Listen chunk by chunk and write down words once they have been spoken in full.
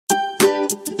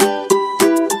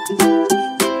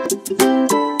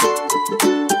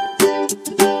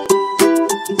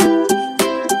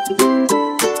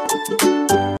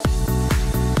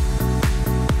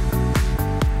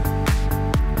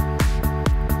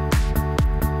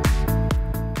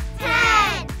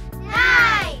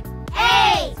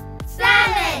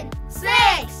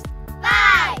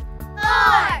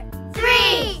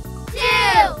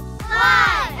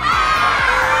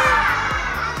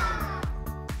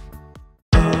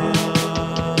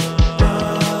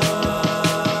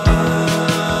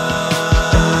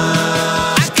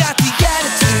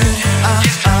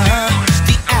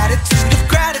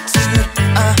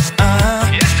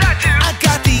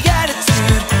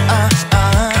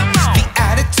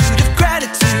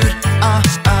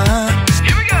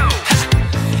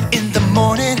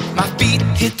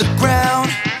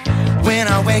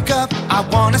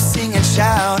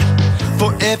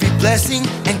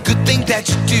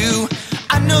do.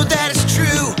 I know that it's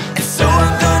true, and so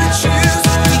I'm gonna choose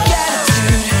the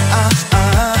attitude,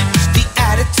 the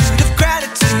attitude of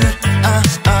gratitude,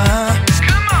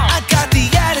 Come on. I got the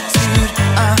attitude,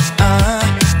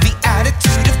 the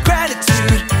attitude of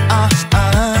gratitude,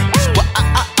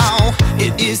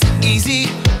 It is easy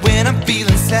when I'm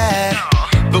feeling sad,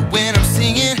 but when I'm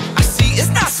singing, I see it's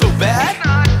not so bad.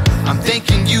 I'm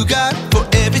thanking you, God, for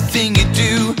everything you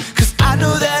do, 'cause I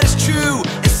know that it's true,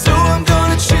 and so I'm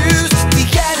gonna choose the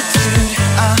attitude,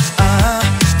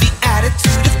 the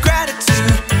attitude of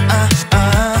gratitude,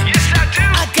 Yes, I do.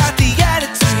 I got the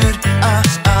attitude,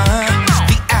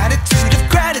 the attitude of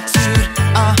gratitude,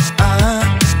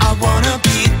 I wanna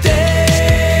be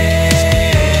thankful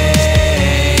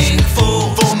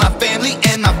for my family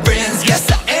and my friends. Yes,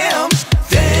 I am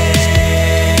thankful.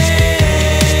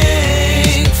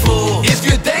 If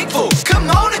you're thankful, come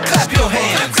on and clap your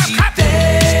hands. Be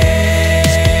thankful.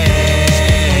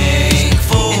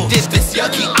 And if it's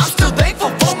yucky, I'm still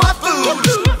thankful for my food.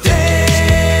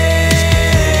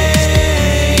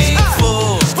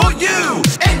 Thankful for you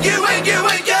and you and you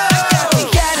and you. The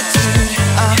attitude,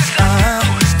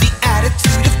 the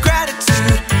attitude of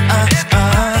gratitude,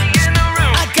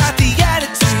 I got the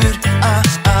attitude,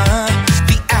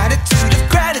 the attitude of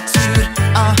gratitude,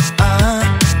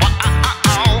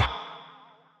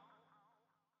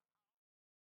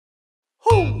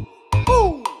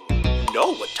 You know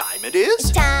what time it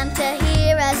is? Time to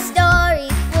hear a story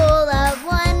full of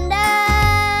wonder.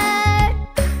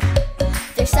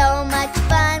 There's so much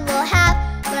fun we'll have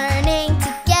learning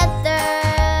together.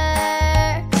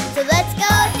 So let's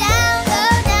go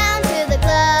down to the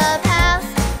clubhouse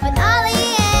with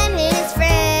Ollie and his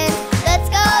friends. Let's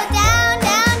go down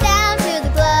to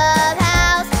the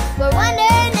clubhouse where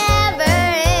wonder never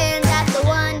ends at the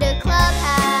Wonder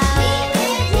Clubhouse. Be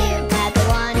with you at the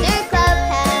Wonder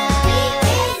Clubhouse. Be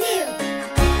with you.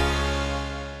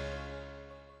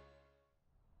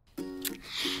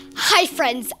 Hi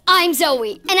friends, I'm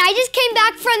Zoe, and I just came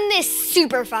back from this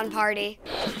super fun party.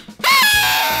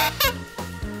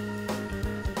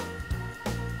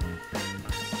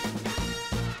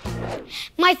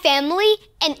 My family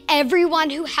and everyone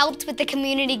who helped with the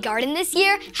community garden this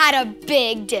year had a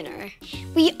big dinner.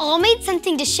 We all made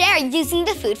something to share using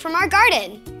the food from our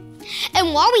garden.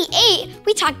 And while we ate,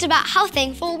 we talked about how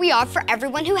thankful we are for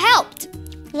everyone who helped.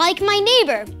 Like my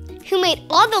neighbor, who made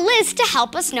all the lists to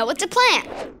help us know what to plant.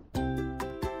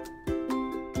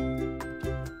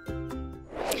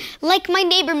 Like my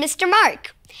neighbor, Mr.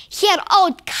 Mark. He had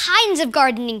all kinds of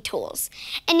gardening tools,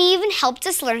 and he even helped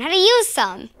us learn how to use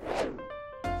some.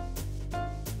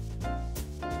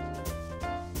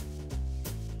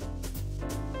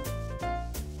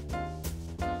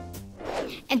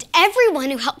 And everyone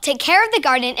who helped take care of the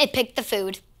garden and pick the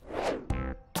food.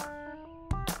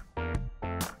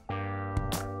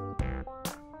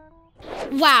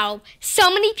 Wow,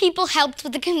 so many people helped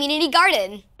with the community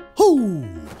garden. Ho,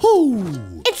 ho.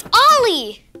 It's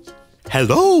Ollie!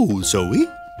 Hello, Zoe.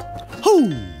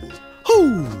 Ho,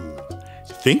 ho.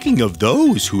 Thinking of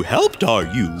those who helped, are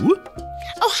you?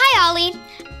 Oh, hi, Ollie.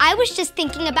 I was just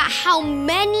thinking about how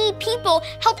many people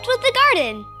helped with the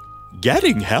garden.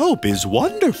 Getting help is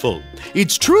wonderful.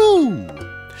 It's true.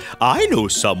 I know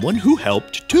someone who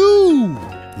helped too.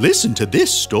 Listen to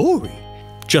this story.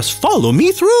 Just follow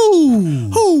me through.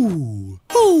 Ho,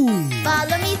 ho.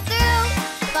 Follow me through,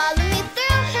 follow me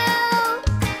through, who?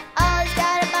 Ollie's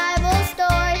got a Bible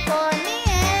story for me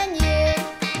and you.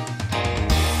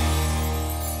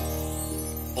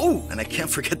 Oh, and I can't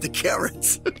forget the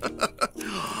carrots.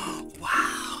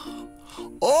 Wow.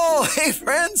 Oh, hey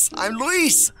friends, I'm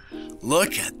Luis.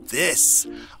 Look at this.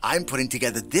 I'm putting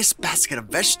together this basket of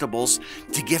vegetables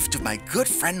to give to my good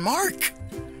friend Mark.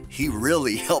 He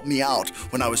really helped me out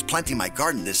when I was planting my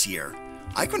garden this year.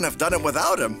 I couldn't have done it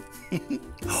without him.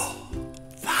 Oh,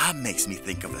 that makes me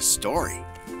think of a story.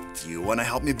 Do you want to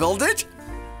help me build it?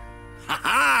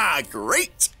 Ha-ha,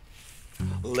 great.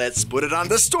 Let's put it on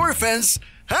the story fence.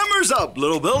 Hammers up,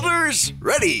 little builders.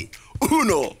 Ready?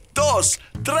 Uno, dos,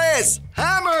 tres,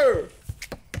 hammer.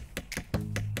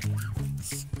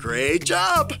 Great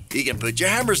job. You can put your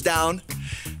hammers down.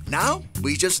 Now,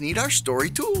 we just need our story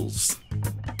tools.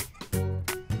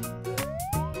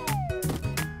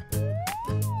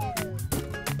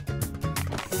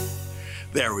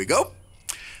 There we go.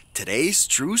 Today's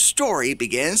true story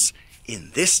begins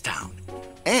in this town.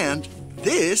 And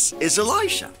this is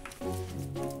Elisha.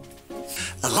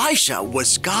 Elisha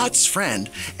was God's friend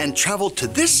and traveled to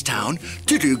this town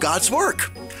to do God's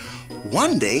work.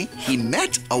 One day, he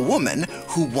met a woman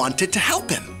who wanted to help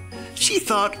him. She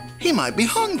thought he might be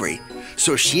hungry,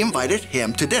 so she invited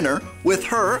him to dinner with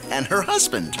her and her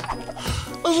husband.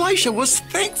 Elisha was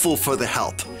thankful for the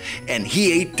help, and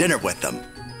he ate dinner with them.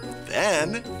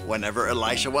 Then, whenever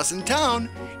Elisha was in town,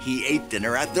 he ate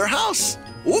dinner at their house.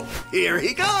 Oop, here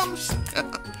he comes.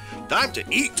 Time to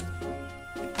eat.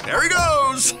 There he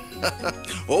goes.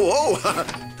 Oh,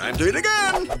 time to eat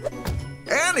again.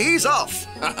 And he's off.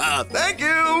 Thank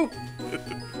you.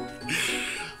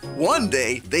 One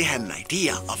day, they had an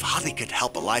idea of how they could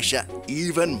help Elisha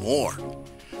even more.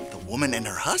 The woman and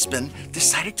her husband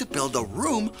decided to build a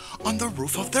room on the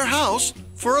roof of their house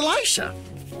for Elisha.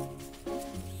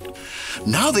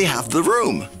 Now they have the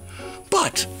room,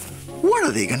 but what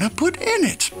are they going to put in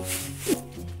it?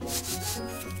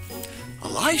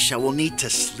 Elisha will need to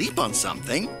sleep on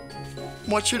something.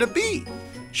 What should it be?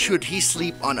 Should he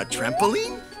sleep on a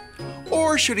trampoline?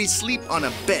 Or should he sleep on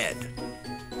a bed?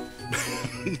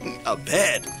 A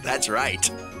bed, that's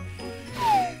right.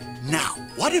 Now,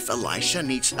 what if Elisha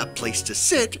needs a place to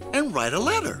sit and write a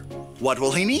letter? What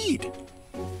will he need?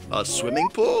 A swimming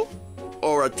pool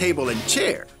or a table and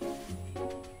chair?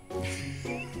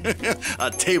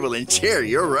 A table and chair,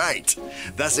 you're right.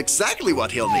 That's exactly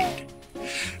what he'll need.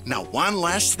 Now, one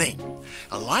last thing.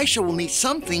 Elisha will need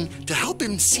something to help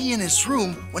him see in his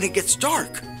room when it gets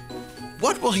dark.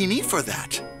 What will he need for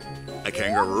that? A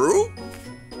kangaroo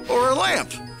or a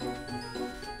lamp?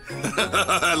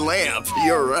 A lamp,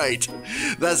 you're right.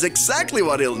 That's exactly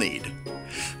what he'll need.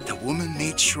 The woman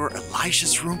made sure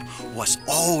Elisha's room was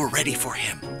all ready for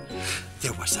him.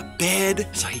 There was a bed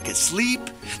so he could sleep,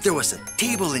 there was a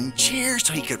table and chair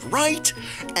so he could write,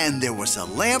 and there was a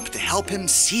lamp to help him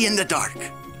see in the dark.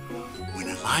 When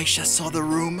Elisha saw the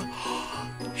room,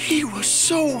 he was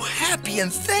so happy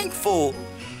and thankful.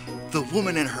 The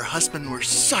woman and her husband were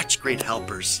such great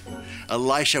helpers.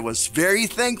 Elisha was very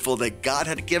thankful that God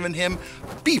had given him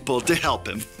people to help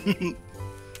him.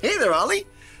 Hey there, Ollie.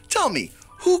 Tell me,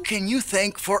 who can you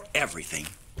thank for everything?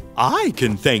 I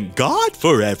can thank God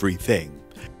for everything.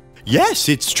 Yes,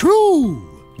 it's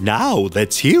true. Now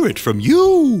let's hear it from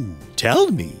you.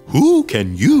 Tell me, who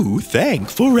can you thank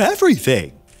for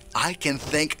everything? I can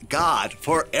thank God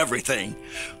for everything.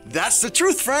 That's the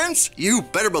truth, friends. You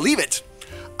better believe it.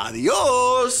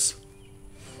 Adios.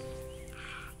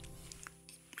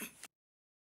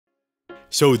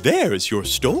 So there's your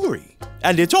story,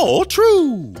 and it's all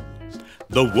true.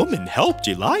 The woman helped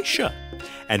Elisha,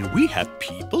 and we have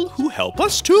people who help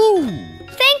us too.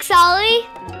 Thanks, Ollie.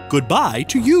 Goodbye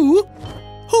to you.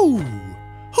 Hoo,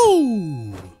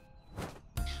 hoo.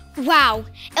 Wow,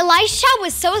 Elisha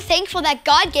was so thankful that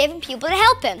God gave him people to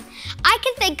help him. I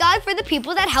can thank God for the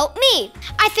people that helped me.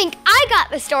 I think I got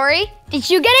the story. Did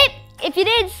you get it? If you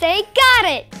did, say got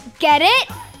it. Get it?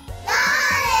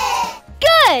 Got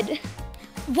it! Good.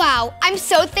 Wow, I'm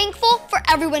so thankful for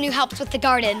everyone who helped with the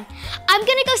garden. I'm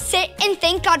gonna go sit and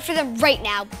thank God for them right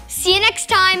now. See you next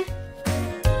time.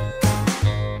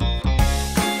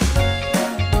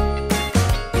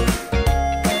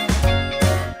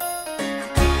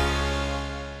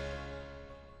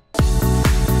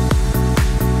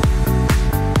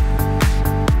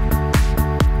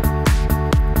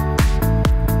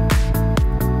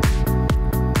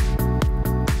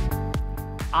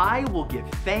 I will give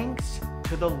thanks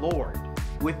to the Lord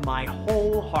with my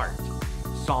whole heart.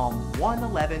 Psalm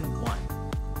 111:1.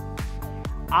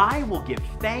 I will give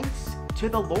thanks to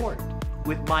the Lord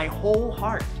with my whole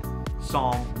heart.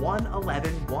 Psalm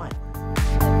 111:1.